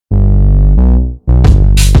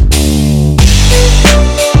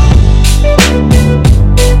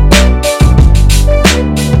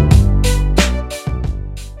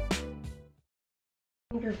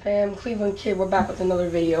fam? Cleveland Kid, we're back with another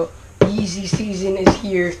video. Yeezy season is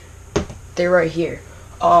here. They're right here.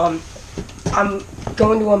 I'm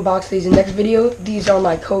going to unbox these in the next video. These are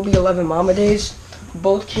my Kobe 11 Mama Days.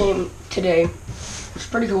 Both came today. It's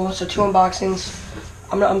pretty cool, so 2 unboxings.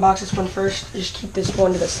 I'm going to unbox this one first. Just keep this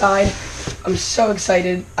one to the side. I'm so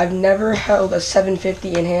excited. I've never held a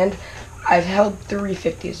 750 in hand. I've held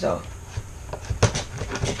 350s though.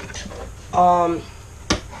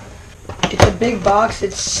 It's a big box.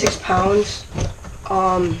 It's 6 pounds.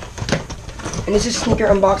 And this is sneaker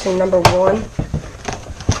unboxing number 1.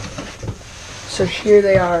 So here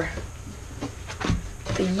they are.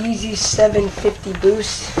 The Yeezy 750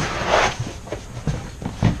 Boost.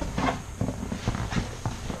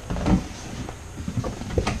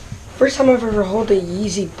 First time I've ever held a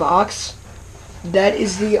Yeezy box. That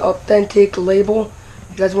is the authentic label.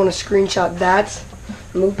 If you guys want to screenshot that,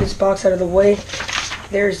 move this box out of the way.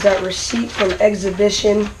 There's that receipt from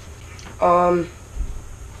Exhibition.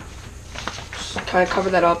 Just kind of cover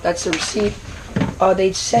that up. That's the receipt.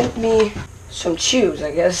 They sent me some shoes,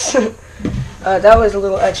 I guess. That was a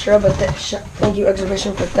little extra, but thank you,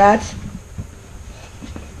 Exhibition, for that.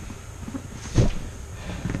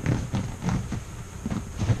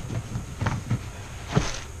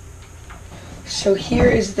 So here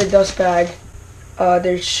is the dust bag.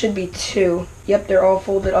 There should be 2. Yep, they're all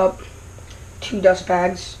folded up. 2 dust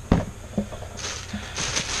bags.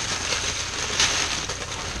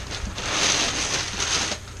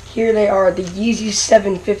 Here they are, the Yeezy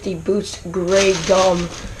 750 Boost Gray Gum.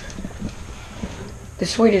 The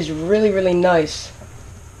suede is really, really nice.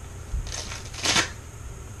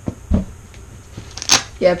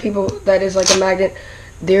 Yeah, people, that is like a magnet.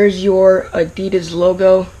 There's your Adidas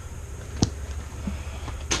logo.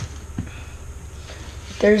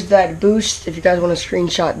 There's that Boost, if you guys want to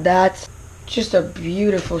screenshot that. Just a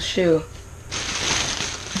beautiful shoe.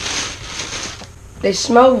 They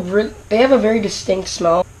smell they have a very distinct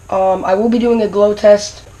smell. I will be doing a glow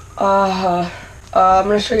test. I'm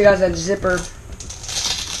going to show you guys that zipper.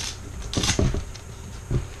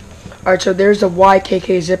 Alright, so there's the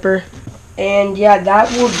YKK zipper. And yeah,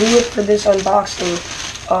 that will do it for this unboxing.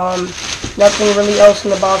 Nothing really else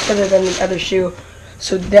in the box other than the other shoe.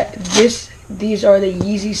 So these are the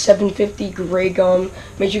Yeezy 750 Gray Gum.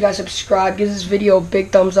 Make sure you guys subscribe. Give this video a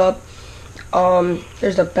big thumbs up.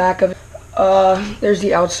 There's the back of it. There's the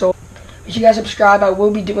outsole. Make sure you guys subscribe. I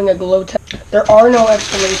will be doing a glow test. There are no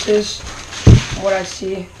extra laces. What I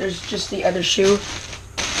see. There's just the other shoe.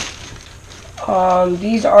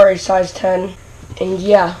 These are a size 10. And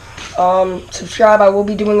yeah. Subscribe. I will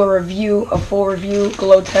be doing a full review,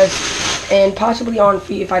 glow test, and possibly on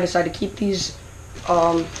feet if I decide to keep these.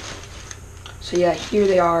 So yeah, here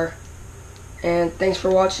they are. And thanks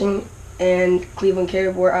for watching. And Cleveland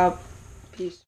Kid, we're out. Peace.